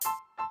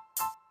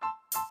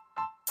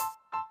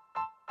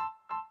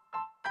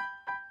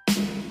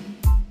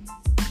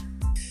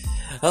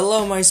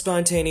Hello, my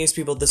spontaneous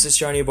people. This is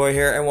Shawnee Boy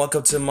here, and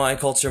welcome to My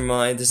Culture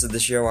Mind. This is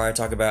the show where I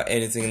talk about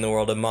anything in the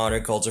world of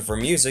modern culture,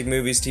 from music,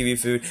 movies, TV,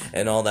 food,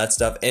 and all that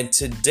stuff. And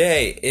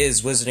today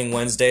is Wizarding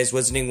Wednesdays.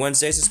 Wizarding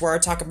Wednesdays is where I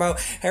talk about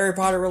Harry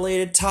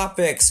Potter-related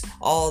topics,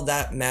 all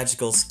that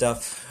magical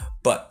stuff.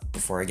 But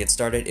before I get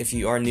started, if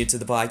you are new to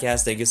the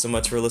podcast, thank you so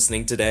much for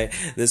listening today.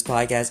 This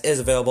podcast is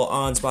available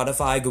on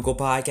Spotify, Google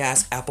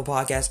Podcasts, Apple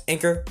Podcasts,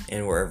 Anchor,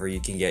 and wherever you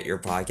can get your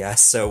podcasts.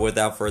 So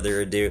without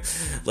further ado,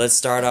 let's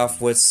start off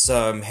with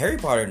some Harry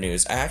Potter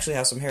news. I actually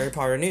have some Harry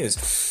Potter news.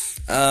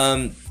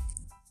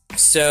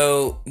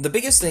 So the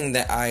biggest thing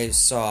that I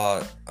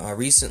saw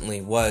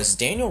recently was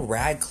Daniel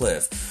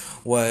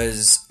Radcliffe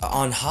was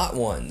on Hot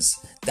Ones.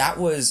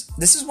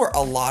 This is where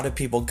a lot of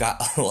people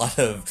got a lot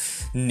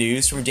of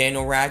news from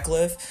Daniel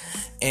Radcliffe,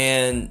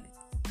 and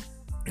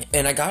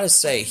I gotta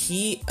say,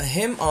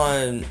 him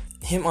on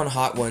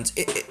Hot Ones,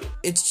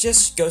 it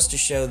just goes to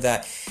show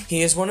that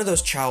he is one of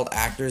those child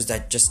actors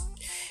that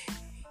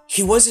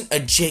he wasn't a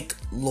Jake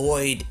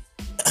Lloyd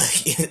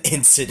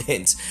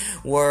incident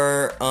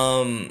where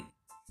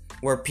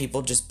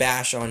people just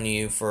bash on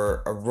you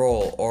for a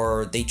role,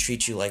 or they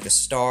treat you like a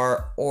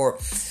star,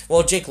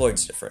 Jake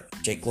Lloyd's different.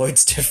 Jake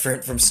Lloyd's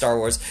different from Star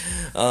Wars.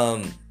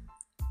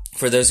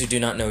 For those who do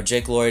not know,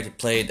 Jake Lloyd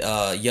played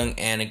young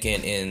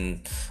Anakin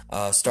in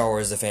Star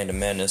Wars The Phantom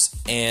Menace,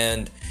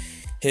 and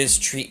his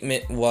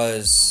treatment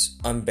was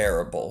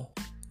unbearable.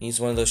 He's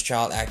one of those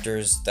child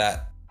actors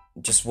that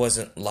just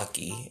wasn't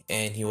lucky,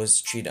 and he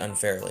was treated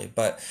unfairly.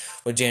 But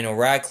with Daniel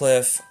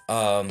Radcliffe,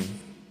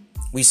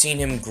 we've seen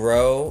him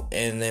grow,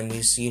 and then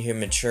we've seen him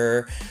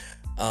mature,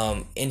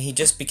 and he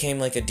just became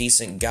like a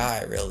decent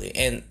guy, really.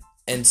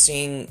 And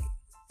seeing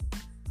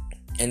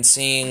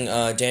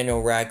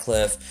Daniel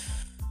Radcliffe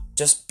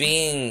just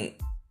being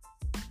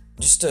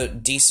just a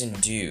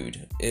decent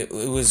dude, it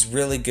was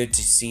really good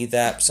to see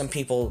that. Some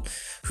people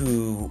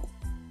who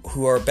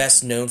are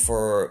best known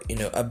for,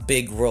 a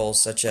big role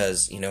such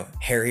as,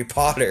 Harry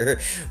Potter,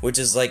 which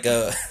is like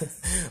a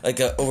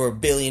over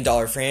 $1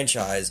 billion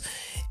franchise,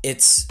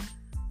 it's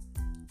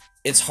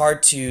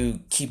hard to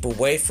keep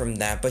away from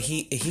that, but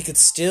he could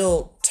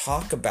still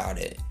talk about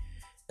it.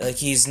 Like,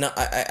 he's not,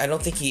 I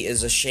don't think he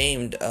is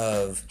ashamed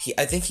of,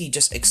 I think he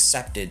just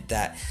accepted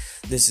that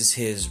this is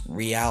his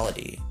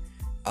reality.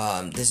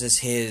 This is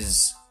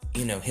his,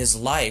 his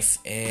life,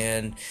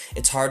 and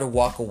it's hard to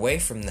walk away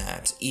from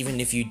that. Even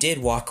if you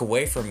did walk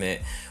away from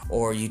it,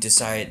 or you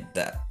decide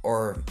that,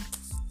 or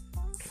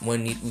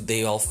when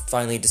they all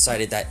finally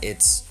decided that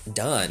it's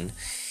done,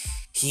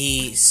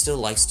 he still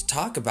likes to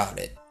talk about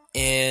it.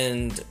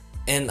 And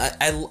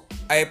I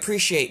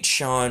appreciate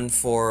Sean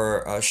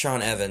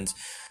Evans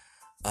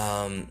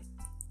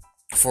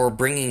for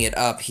bringing it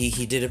up.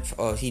 He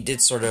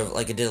did sort of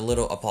like, did a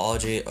little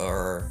apology,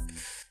 or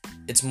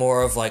it's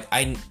more of like,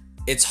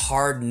 it's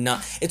hard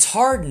not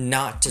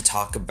to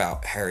talk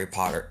about Harry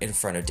Potter in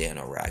front of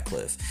Daniel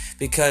Radcliffe,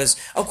 because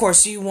of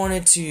course you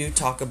wanted to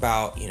talk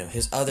about,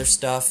 his other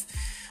stuff,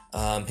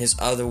 his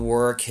other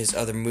work, his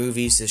other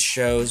movies, his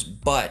shows,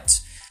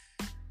 but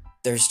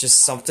there's just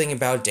something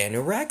about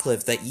Daniel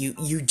Radcliffe that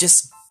you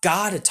just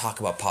gotta talk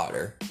about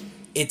Potter.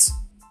 It's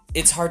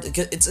hard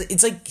to,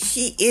 it's like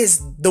he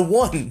is the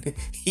one.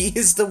 He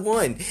is the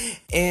one,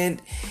 and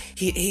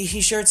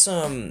he shared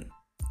some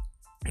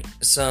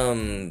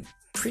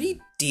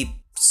pretty deep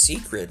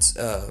secrets.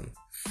 About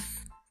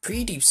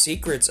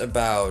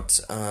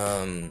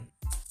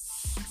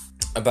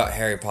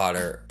Harry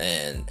Potter.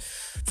 And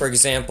for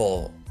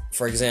example,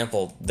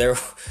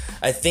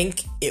 I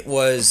think it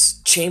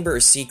was Chamber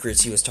of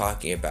Secrets he was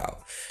talking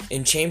about.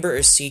 In Chamber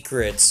of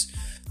Secrets,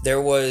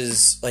 there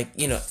was, like,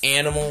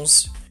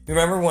 animals.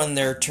 Remember when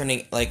they're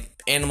turning, like,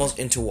 animals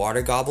into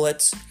water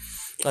goblets?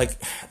 Like,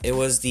 it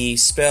was the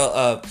spell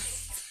of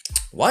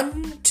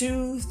 1,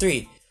 2,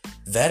 3,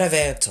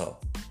 Veraverto.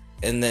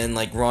 And then,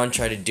 like, Ron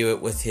tried to do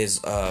it with his,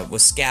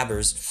 with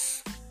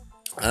Scabbers.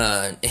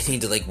 And he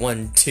did, like,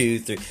 1, 2,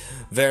 3,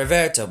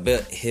 Veraverto.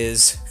 But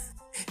his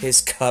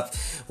cup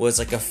was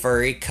like a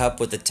furry cup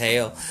with a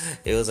tail.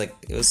 It was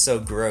so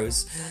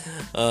gross.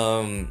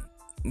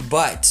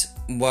 But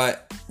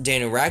what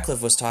Daniel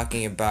Radcliffe was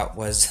talking about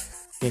was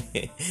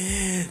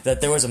that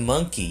there was a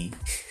monkey,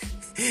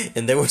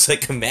 and there was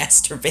like a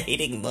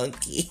masturbating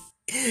monkey.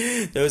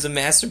 There was a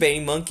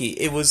masturbating monkey.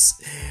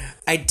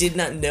 I did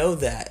not know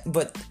that,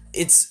 but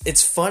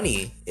it's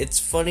funny. It's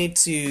funny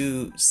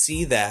to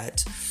see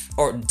that.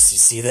 Or to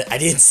see that, I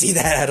didn't see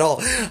that at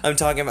all. I'm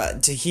talking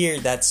about to hear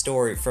that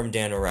story from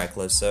Daniel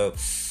Radcliffe. So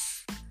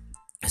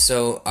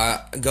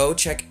go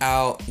check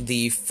out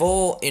the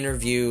full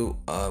interview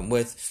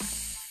with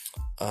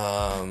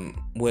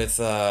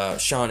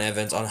Sean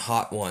Evans on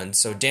Hot Ones.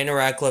 So Daniel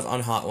Radcliffe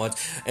on Hot Ones.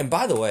 And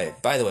by the way,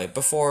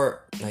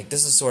 before, like,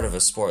 this is sort of a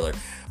spoiler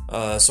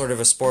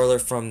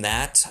from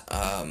that.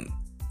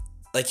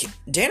 Like,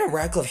 Daniel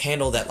Radcliffe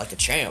handled that like a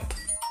champ.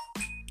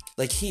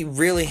 Like, he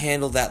really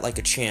handled that like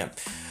a champ.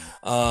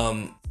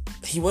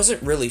 He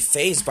wasn't really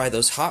fazed by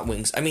those hot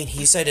wings. I mean,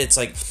 he said it's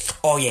like,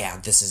 oh yeah,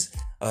 this is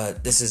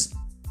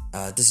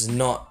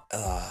not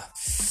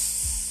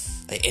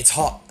it's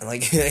hot.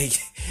 Like,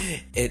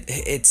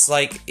 it's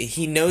like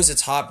he knows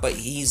it's hot, but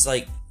he's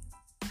like,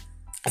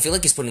 I feel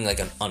like he's putting like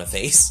on a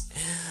face.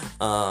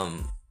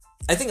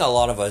 I think a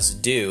lot of us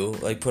do,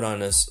 like, put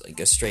on a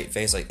straight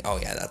face, like, oh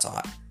yeah, that's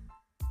hot.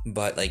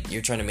 But like,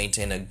 you're trying to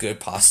maintain a good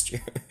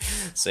posture.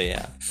 So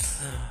yeah.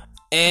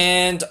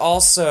 And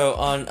also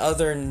on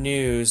other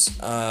news,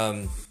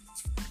 I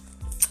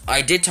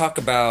did talk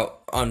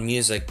about on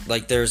music,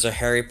 like there's a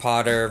Harry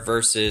Potter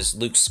versus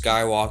Luke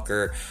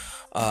Skywalker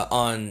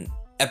on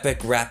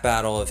Epic Rap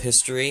Battle of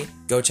History.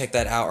 Go check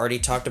that out. Already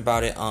talked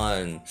about it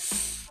on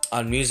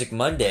Music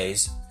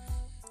Mondays.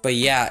 But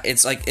yeah,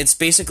 it's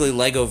basically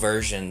Lego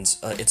versions.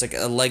 It's like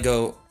a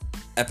Lego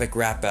Epic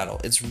Rap Battle.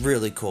 It's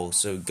really cool,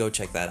 so go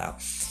check that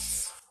out.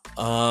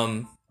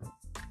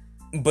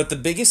 But the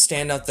biggest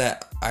standout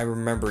that I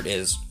remembered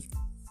is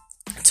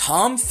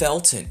Tom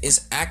Felton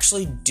is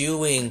actually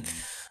doing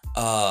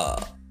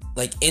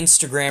like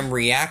Instagram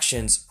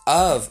reactions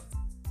of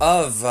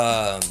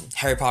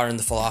Harry Potter and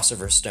the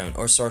Philosopher's Stone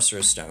or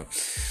Sorcerer's Stone.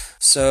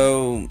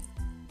 So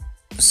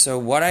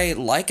what I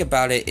like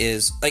about it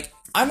is, like,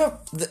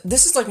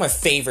 this is like my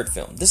favorite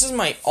film. This is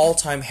my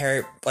all-time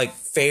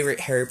favorite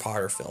Harry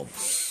Potter film.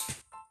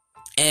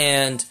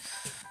 And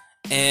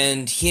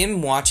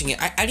him watching it,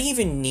 I didn't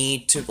even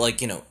need to,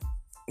 like, you know,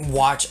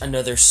 watch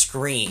another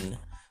screen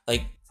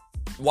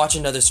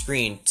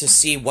to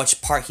see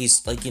which part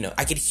he's, like, you know,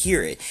 I could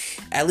hear it.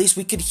 At least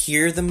we could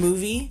hear the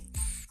movie.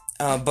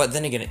 But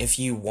then again, if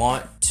you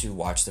want to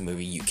watch the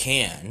movie, you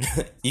can.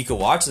 You can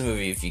watch the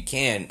movie if you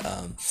can.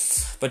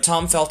 But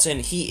Tom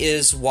Felton, he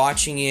is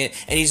watching it,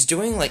 and he's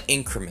doing like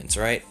increments,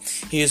 right?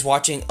 He is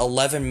watching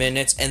 11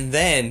 minutes, and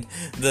then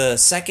the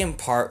second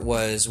part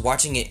was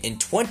watching it in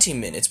 20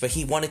 minutes, but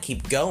he wanted to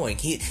keep going.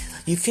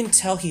 You can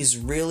tell he's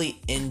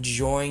really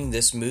enjoying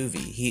this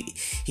movie.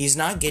 He's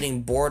not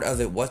getting bored of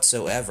it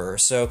whatsoever.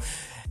 So,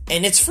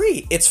 and it's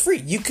free. It's free.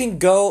 You can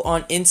go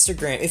on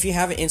Instagram. If you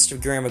have an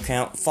Instagram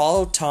account,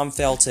 follow Tom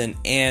Felton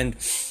and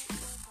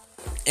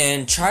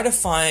try to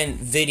find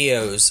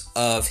videos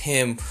of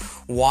him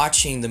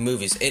watching the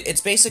movies. It's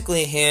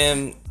basically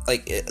him,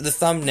 like, the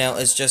thumbnail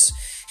is just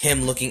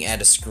him looking at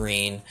a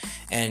screen,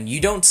 and you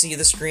don't see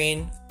the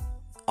screen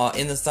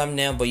in the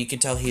thumbnail, but you can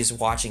tell he's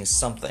watching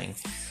something.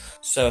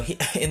 So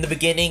in the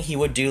beginning, he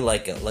would do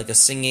like a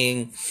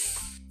singing,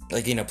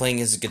 like, you know, playing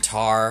his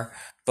guitar,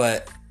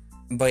 but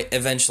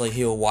eventually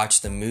he'll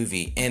watch the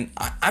movie, and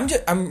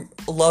I'm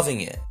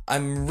loving it.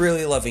 I'm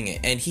really loving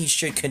it, and he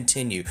should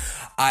continue.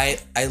 I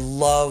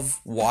love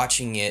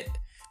watching it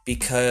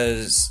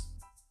because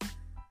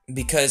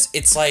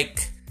it's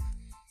like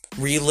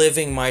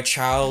reliving my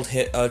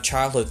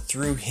childhood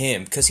through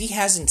him, because he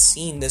hasn't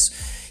seen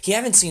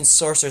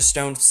Sorcerer's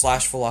Stone /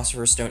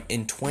 Philosopher's Stone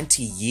in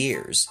 20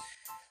 years.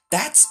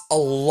 That's a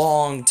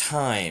long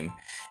time,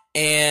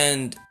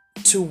 and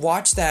to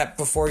watch that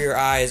before your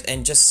eyes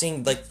and just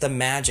seeing, like, the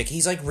magic,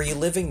 he's like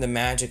reliving the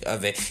magic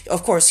of it.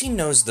 Of course, he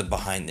knows the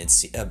behind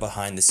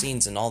the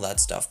scenes and all that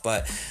stuff,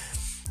 but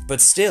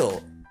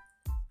still,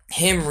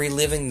 him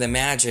reliving the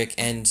magic,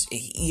 and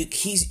you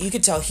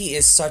could tell he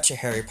is such a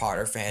Harry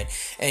Potter fan,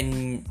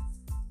 and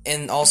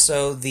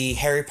also the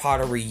Harry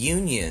Potter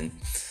reunion,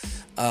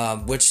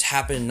 which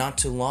happened not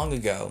too long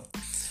ago.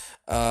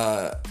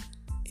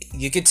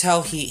 You could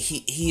tell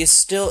he is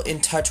still in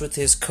touch with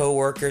his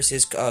co-workers,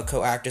 his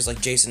co-actors, like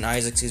Jason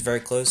Isaacs. He's very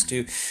close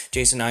to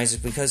Jason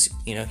Isaacs because,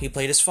 you know, he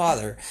played his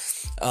father.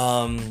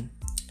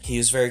 He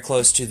was very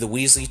close to the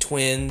Weasley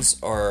twins,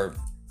 or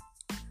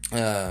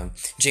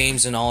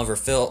James and Oliver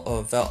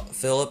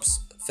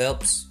Phelps.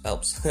 I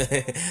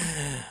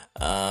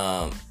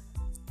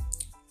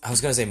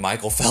was gonna say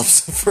Michael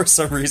Phelps for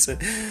some reason.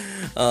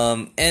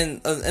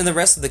 And the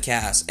rest of the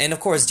cast, and of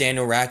course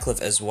Daniel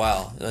Radcliffe as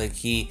well. Like,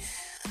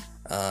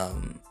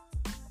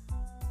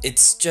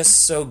 it's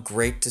just so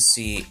great to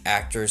see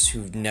actors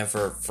who've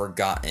never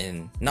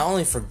not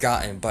only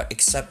forgotten, but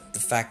accept the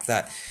fact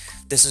that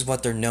this is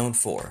what they're known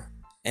for.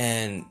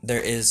 And there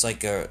is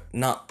like I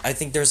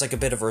think there's like a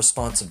bit of a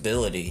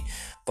responsibility,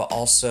 but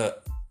also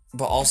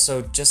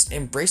just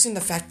embracing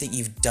the fact that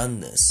you've done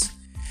this.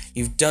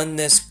 You've done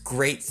this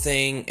great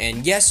thing,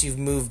 and yes, you've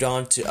moved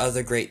on to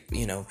other great,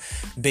 you know,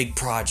 big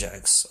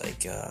projects,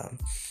 like,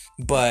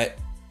 but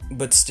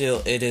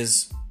still, it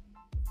is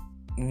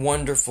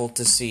wonderful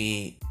to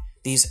see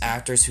these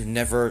actors who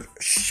never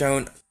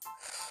shunned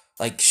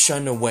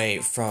away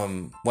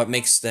from what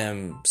makes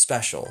them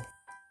special,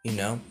 you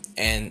know?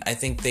 And I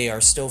think they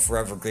are still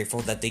forever grateful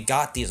that they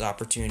got these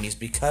opportunities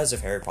because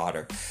of Harry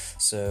Potter.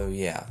 So,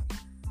 yeah.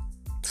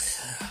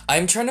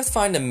 I'm trying to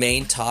find a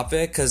main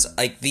topic, because,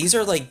 like, these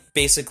are, like,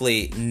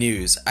 basically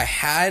news. I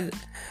had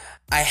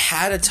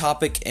a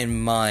topic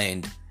in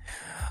mind.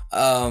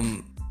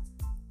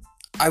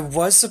 I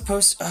was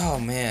supposed to, oh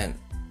man,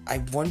 I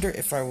wonder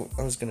if I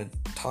was gonna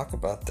talk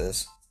about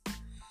this.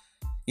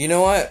 You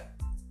know what?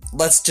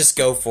 Let's just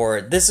go for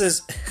it. This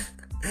is,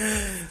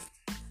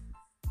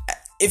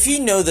 if you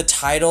know the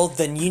title,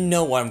 then you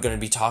know what I'm gonna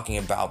be talking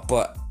about,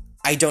 but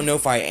I don't know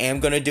if I am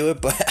gonna do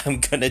it, but I'm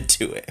gonna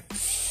do it.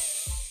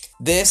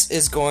 This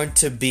is going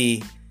to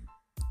be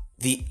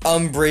the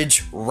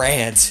Umbridge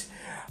rant.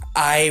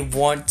 I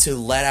want to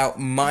let out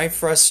my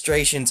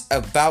frustrations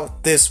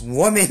about this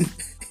woman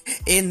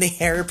in the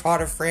Harry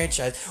Potter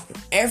franchise.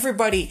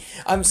 Everybody,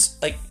 we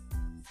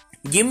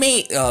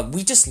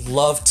just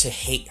love to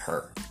hate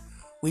her.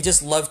 We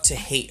just love to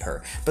hate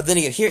her. But then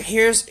again,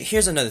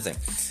 here's another thing.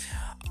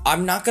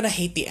 I'm not gonna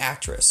hate the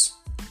actress.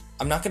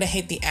 I'm not gonna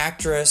hate the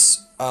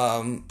actress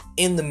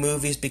in the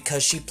movies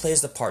because she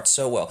plays the part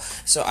so well.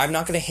 So I'm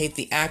not gonna hate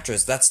the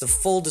actress. That's the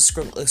full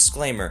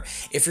disclaimer.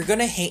 If you're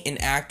gonna hate an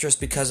actress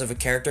because of a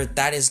character,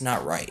 that is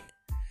not right.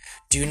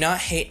 Do not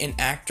hate an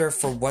actor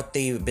for what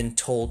they've been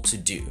told to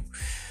do.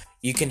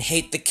 You can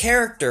hate the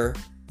character.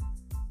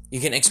 You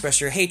can express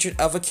your hatred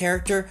of a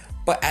character,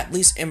 but at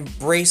least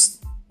embrace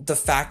the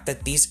fact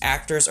that these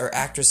actors or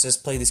actresses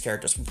play these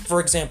characters.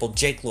 For example,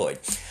 Jake Lloyd.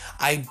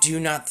 I do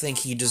not think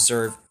he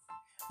deserved...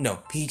 No,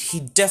 he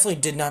definitely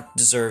did not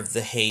deserve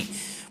the hate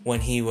when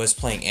he was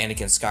playing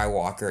Anakin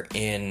Skywalker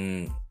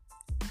in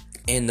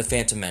The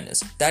Phantom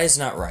Menace. That is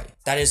not right.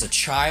 That is a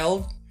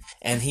child,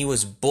 and he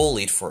was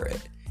bullied for it.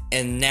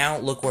 And now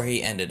look where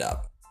he ended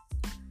up.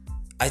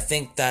 I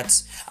think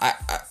that's... I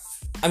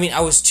mean,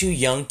 I was too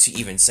young to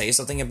even say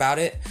something about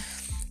it,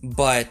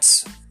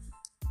 but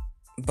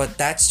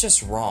that's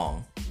just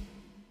wrong.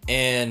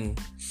 And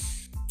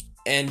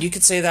you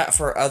could say that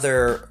for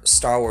other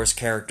Star Wars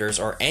characters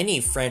or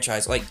any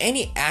franchise, like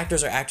any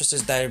actors or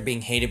actresses that are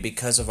being hated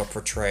because of a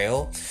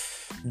portrayal.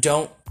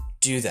 Don't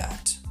do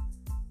that,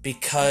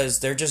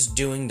 because they're just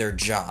doing their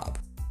job.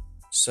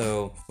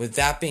 So with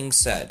that being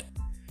said,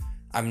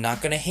 I'm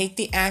not going to hate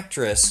the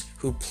actress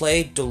who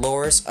played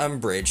Dolores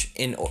Umbridge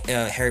in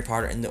Harry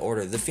Potter and the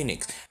Order of the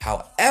Phoenix.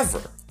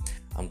 However,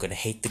 I'm going to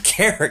hate the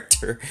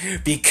character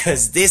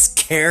because this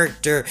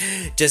character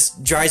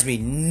just drives me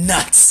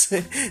nuts.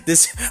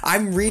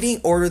 I'm reading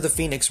Order of the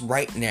Phoenix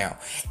right now,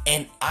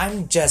 and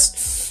I'm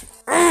just...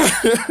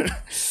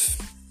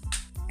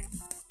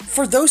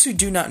 For those who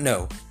do not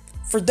know,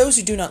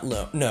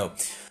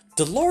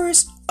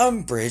 Dolores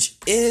Umbridge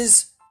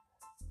is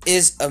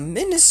a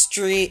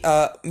ministry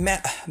I'm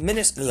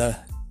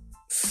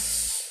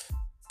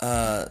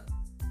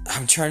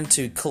trying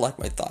to collect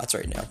my thoughts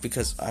right now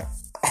because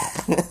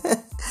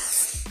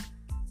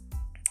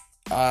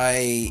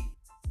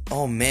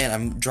oh man,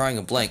 I'm drawing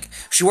a blank.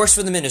 She works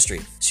for the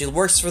ministry. She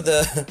works for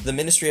the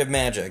Ministry of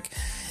Magic,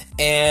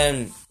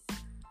 and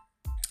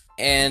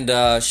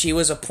she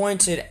was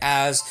appointed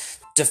as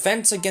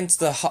defense against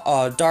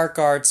the dark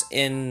arts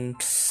in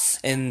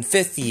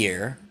 5th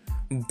year,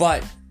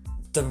 but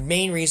the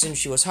main reason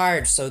she was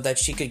hired so that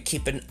she could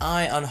keep an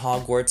eye on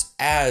Hogwarts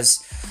as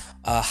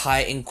a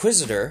High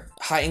Inquisitor.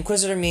 High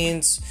Inquisitor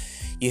means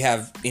you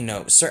have,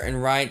 certain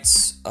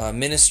rights,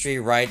 ministry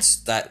rights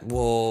that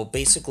will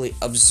basically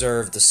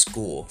observe the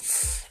school.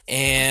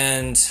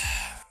 And,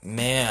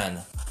 man,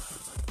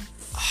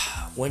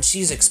 when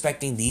she's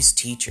expecting these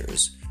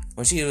teachers,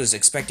 when she was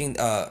inspecting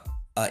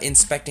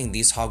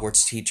these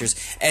Hogwarts teachers,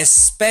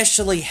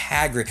 especially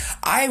Hagrid,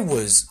 I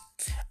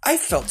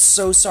felt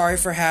so sorry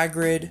for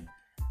Hagrid.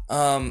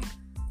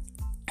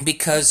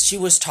 Because she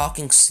was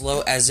talking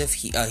slow as if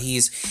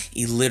he's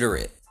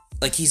illiterate.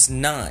 Like, he's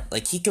not.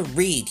 Like, he could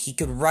read, he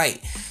could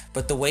write,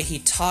 but the way he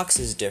talks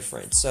is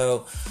different.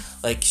 So,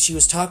 like, she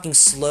was talking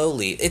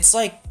slowly. It's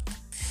like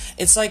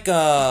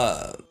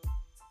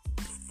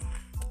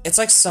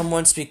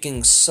someone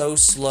speaking so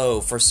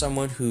slow for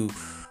someone who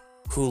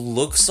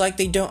looks like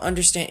they don't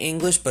understand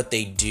English, but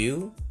they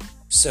do.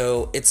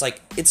 So, it's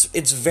like,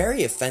 it's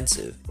very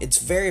offensive. It's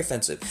very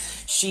offensive.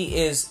 She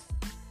is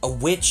a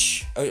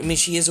witch. I mean,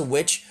 she is a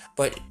witch,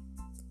 but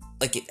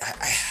like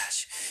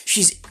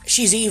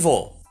she's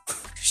evil.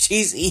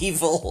 She's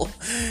evil.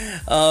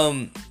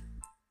 And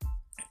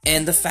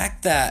the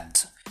fact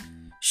that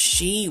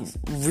she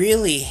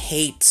really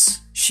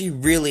hates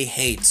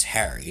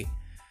Harry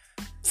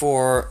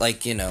for,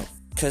 like,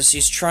 because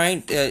she's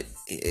trying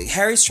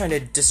Harry's trying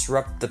to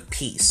disrupt the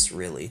peace,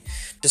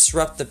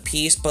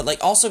 but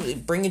like also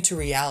bring it to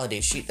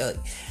reality.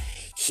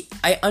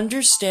 I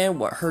understand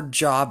what her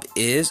job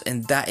is,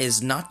 and that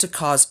is not to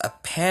cause a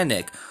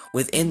panic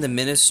within the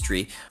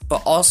ministry,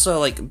 but also,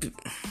 like,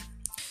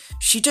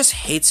 she just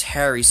hates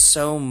Harry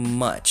so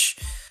much.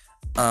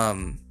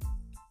 I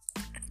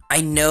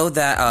know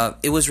that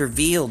it was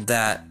revealed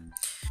that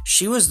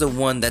she was the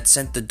one that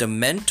sent the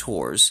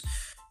Dementors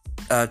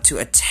to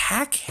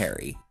attack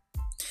Harry,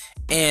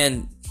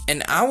 and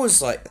I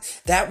was like,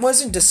 that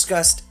wasn't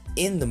discussed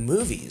in the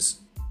movies.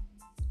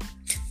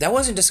 It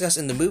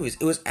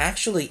was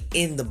actually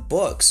in the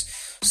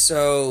books.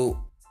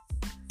 So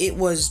it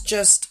was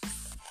just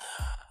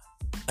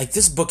like,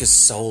 this book is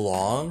so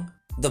long.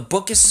 The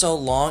book is so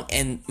long,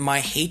 and my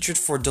hatred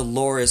for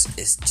Dolores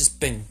has just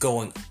been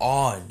going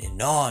on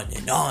and on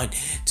and on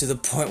to the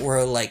point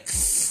where, like,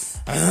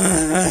 I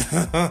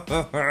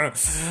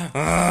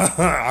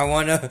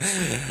want to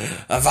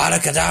Avada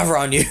Kedavra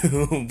on you,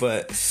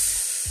 but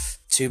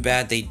too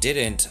bad they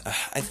didn't.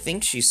 I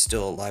think she's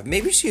still alive.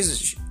 Maybe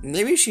she's in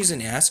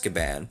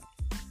Azkaban.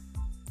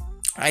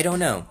 I don't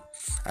know.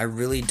 I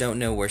really don't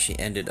know where she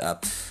ended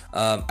up.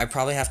 I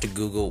probably have to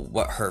Google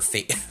what her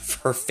fate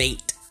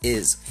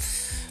is.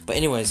 But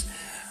anyways,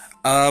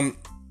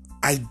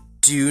 I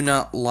do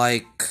not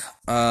like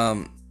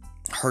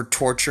her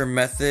torture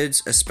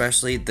methods,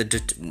 especially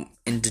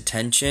in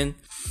detention,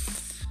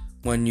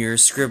 when you're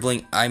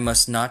scribbling "I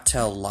must not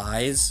tell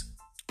lies,"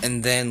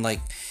 and then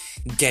like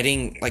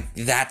getting like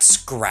that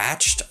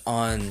scratched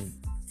on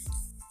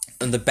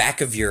the back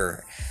of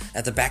your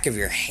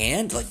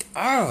hand, like,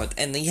 oh,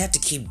 and then you have to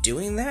keep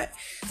doing that.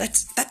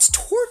 That's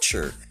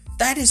torture.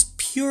 That is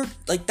pure,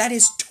 like, that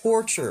is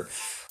torture.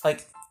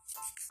 Like,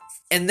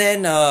 and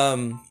then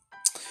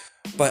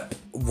but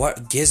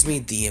what gives me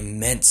the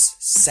immense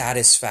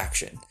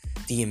satisfaction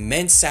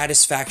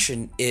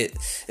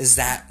is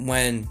that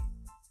when,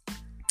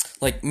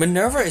 like,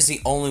 Minerva is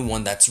the only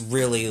one that's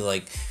really,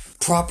 like,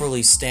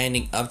 properly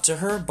standing up to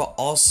her, but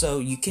also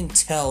you can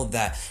tell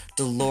that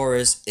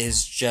Dolores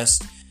is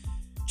just,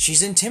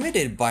 she's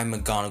intimidated by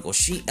McGonagall.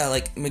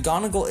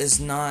 McGonagall is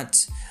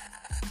not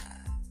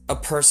a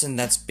person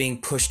that's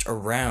being pushed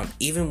around,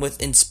 even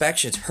with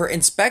inspections.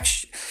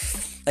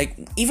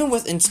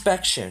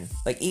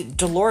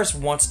 Dolores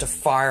wants to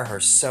fire her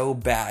so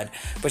bad,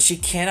 but she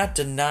cannot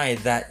deny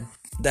that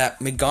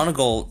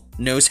McGonagall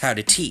knows how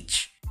to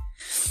teach.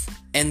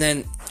 And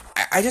then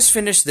I just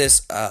finished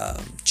this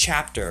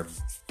chapter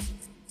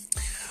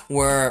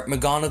where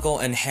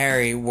McGonagall and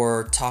Harry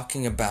were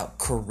talking about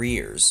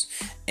careers,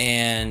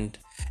 and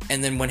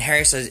then when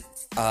Harry says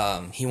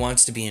he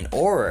wants to be an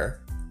Auror,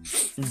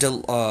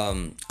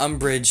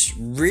 Umbridge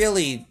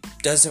really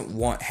doesn't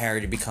want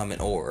Harry to become an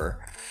Auror.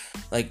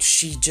 Like,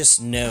 she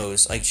just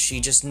knows,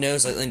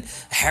 and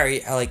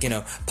Harry,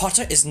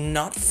 Potter is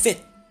not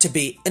fit to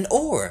be an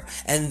Auror.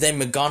 And then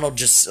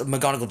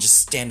McGonagall just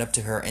stand up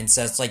to her and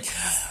says, like,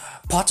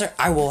 Potter,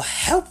 I will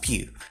help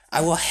you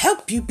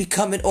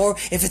become an Auror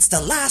if it's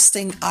the last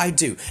thing I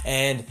do.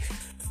 And,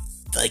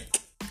 like,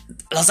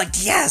 I was like,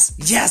 yes,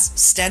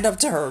 stand up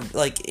to her.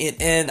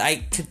 And I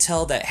could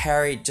tell that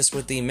Harry, just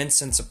with the immense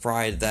sense of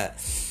pride, that,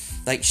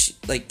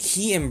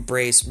 he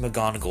embraced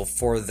McGonagall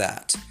for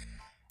that.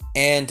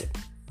 And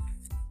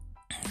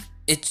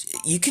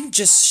you can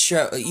just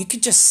see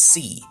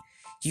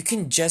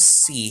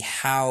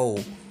how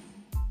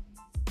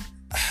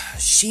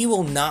she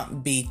will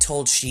not be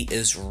told she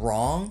is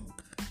wrong.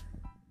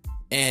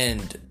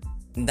 And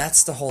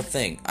that's the whole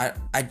thing.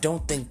 I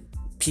don't think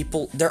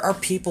there are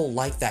people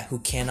like that who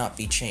cannot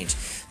be changed.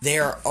 They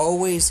are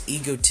always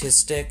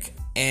egotistic,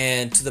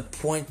 and to the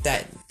point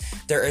that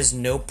there is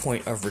no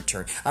point of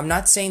return. I'm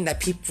not saying that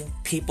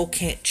people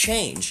can't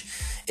change.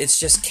 It's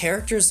just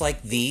characters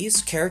like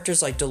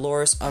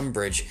Dolores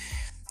Umbridge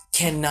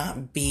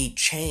cannot be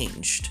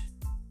changed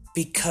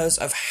because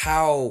of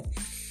how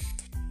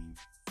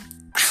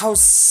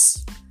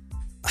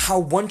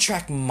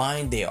one-track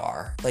mind they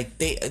are. Like,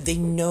 they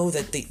know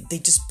that they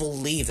just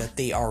believe that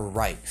they are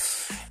right.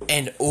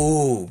 And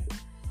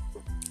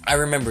I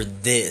remember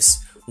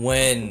this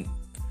when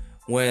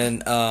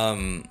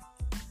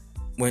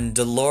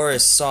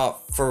Dolores saw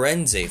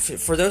Firenze.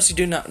 For those who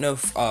do not know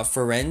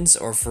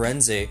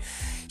Firenze,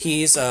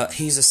 he's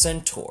a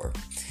centaur.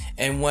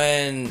 And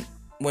when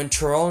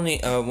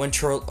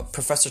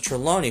Professor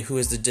Trelawney, who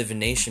is the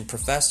divination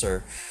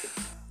professor,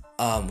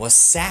 was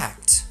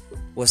sacked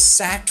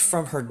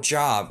from her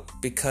job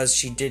because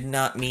she did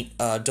not meet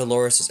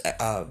Umbridge's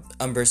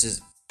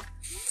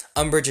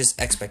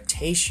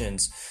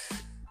expectations,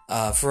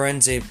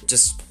 Firenze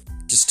just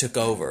took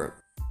over.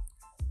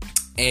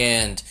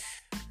 And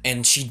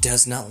she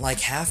does not like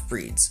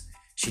half-breeds.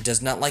 She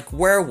does not like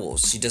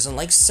werewolves. She doesn't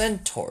like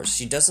centaurs.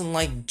 She doesn't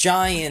like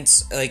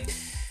giants. Like,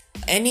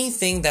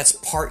 anything that's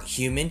part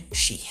human,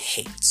 she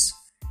hates.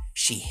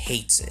 She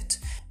hates it.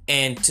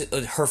 And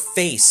her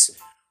face,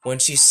 when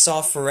she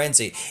saw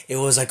Firenze, it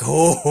was like,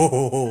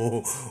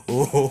 oh.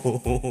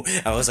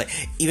 I was like,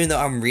 even though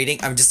I'm reading,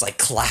 I'm just like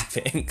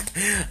clapping.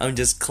 I'm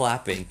just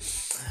clapping.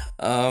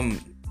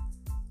 And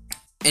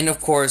of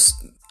course,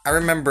 I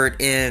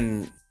remembered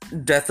in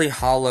Deathly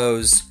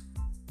Hallows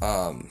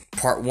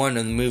part 1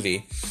 of the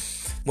movie,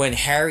 when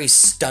Harry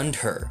stunned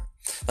her,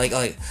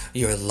 like,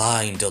 you're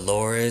lying,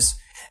 Dolores,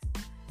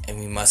 and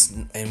we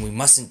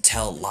mustn't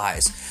tell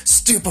lies.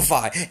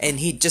 Stupefy! And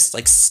he just,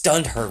 like,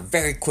 stunned her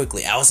very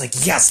quickly. I was like,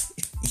 yes,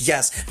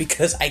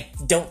 because I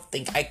don't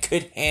think I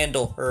could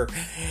handle her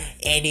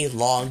any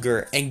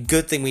longer. And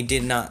good thing we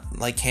did not,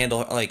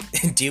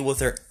 deal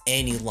with her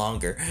any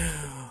longer.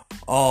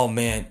 Oh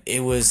man,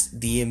 it was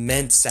the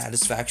immense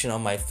satisfaction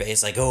on my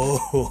face. Like,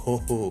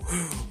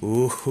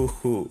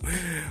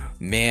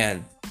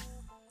 man,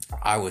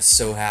 I was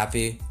so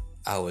happy.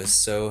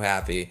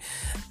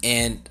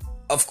 And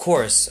of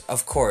course,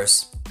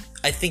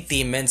 I think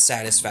the immense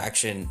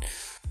satisfaction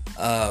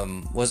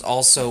was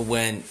also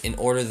when, in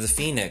Order of the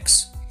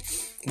Phoenix,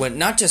 when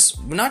not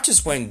just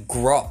when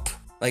Grumpy,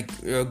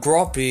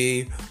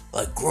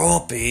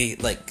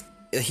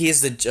 he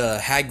is the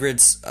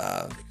Hagrid's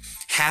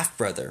half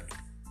brother.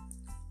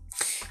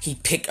 He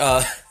picked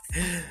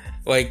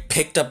like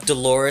picked up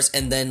Dolores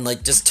and then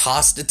like just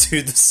tossed it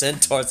to the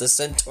centaurs. The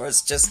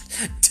centaurs just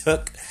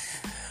took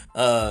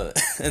and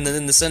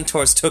then the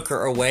centaurs took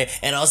her away,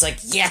 and I was like,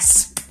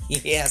 yes.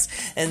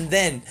 And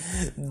then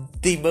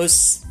the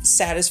most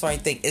satisfying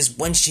thing is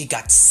when she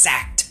got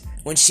sacked.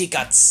 When she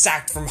got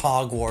sacked from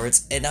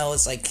Hogwarts, and I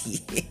was like,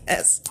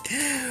 yes.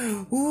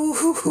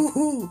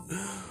 Woo-hoo-hoo-hoo.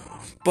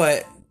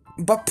 But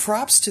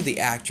props to the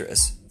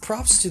actress.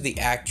 Props to the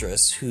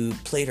actress who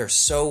played her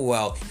so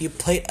well. You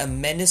played a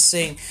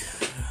menacing,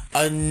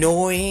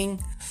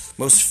 annoying,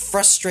 most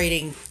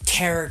frustrating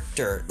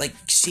character. Like,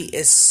 she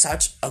is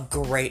such a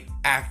great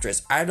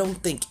actress. I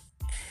don't think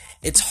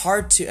it's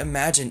hard to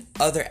imagine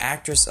other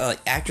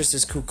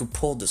actresses who could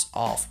pull this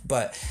off,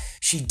 but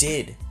she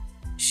did.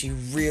 She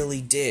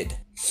really did.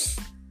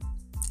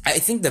 I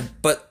think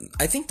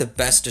the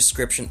best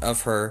description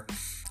of her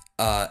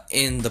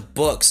in the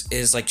books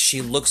is like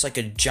she looks like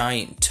a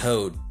giant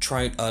toad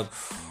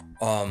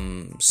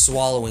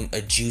swallowing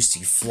a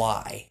juicy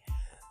fly.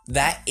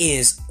 That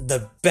is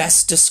the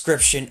best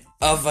description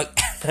of a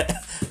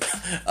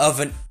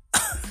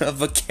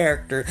of a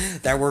character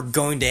that we're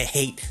going to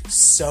hate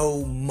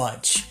so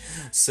much.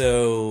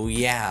 So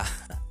yeah.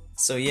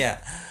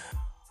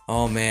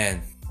 Oh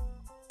man,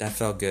 that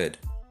felt good.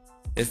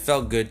 It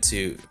felt good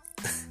to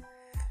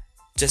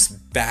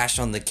just bash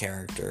on the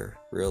character,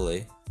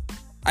 really.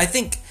 I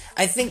think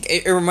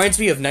it reminds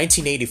me of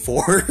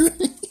 1984.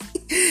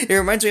 It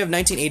reminds me of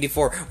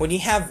 1984 when you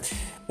have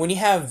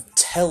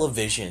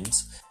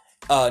televisions.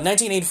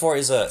 1984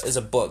 is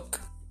a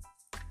book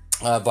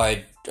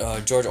by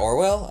George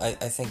Orwell,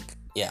 I think,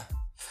 yeah.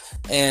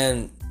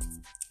 And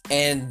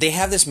they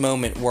have this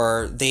moment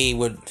where they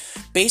would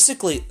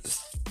basically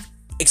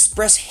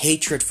express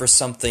hatred for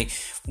something,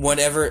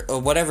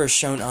 whatever is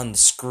shown on the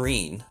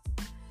screen,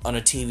 on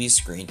a TV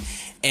screen.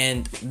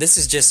 And this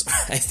is just,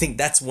 I think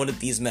that's one of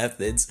these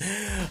methods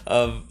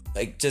of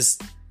like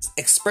just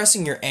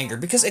expressing your anger,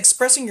 because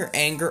expressing your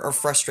anger or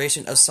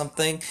frustration of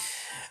something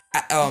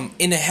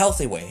in a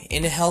healthy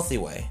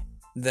way,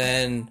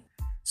 then,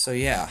 so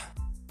yeah,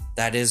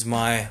 that is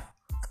my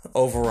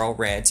overall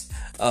rant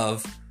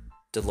of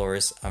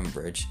Dolores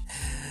Umbridge.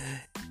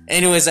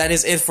 Anyways, that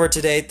is it for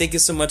today. Thank you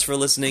so much for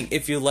listening.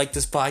 If you like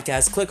this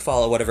podcast, click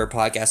follow whatever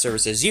podcast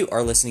services you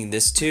are listening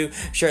this to.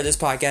 Share this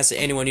podcast to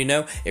anyone you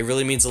know. It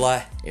really means a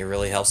lot. It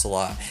really helps a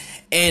lot.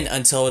 And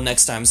until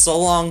next time, so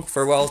long,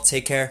 farewell,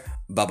 take care,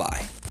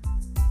 bye-bye.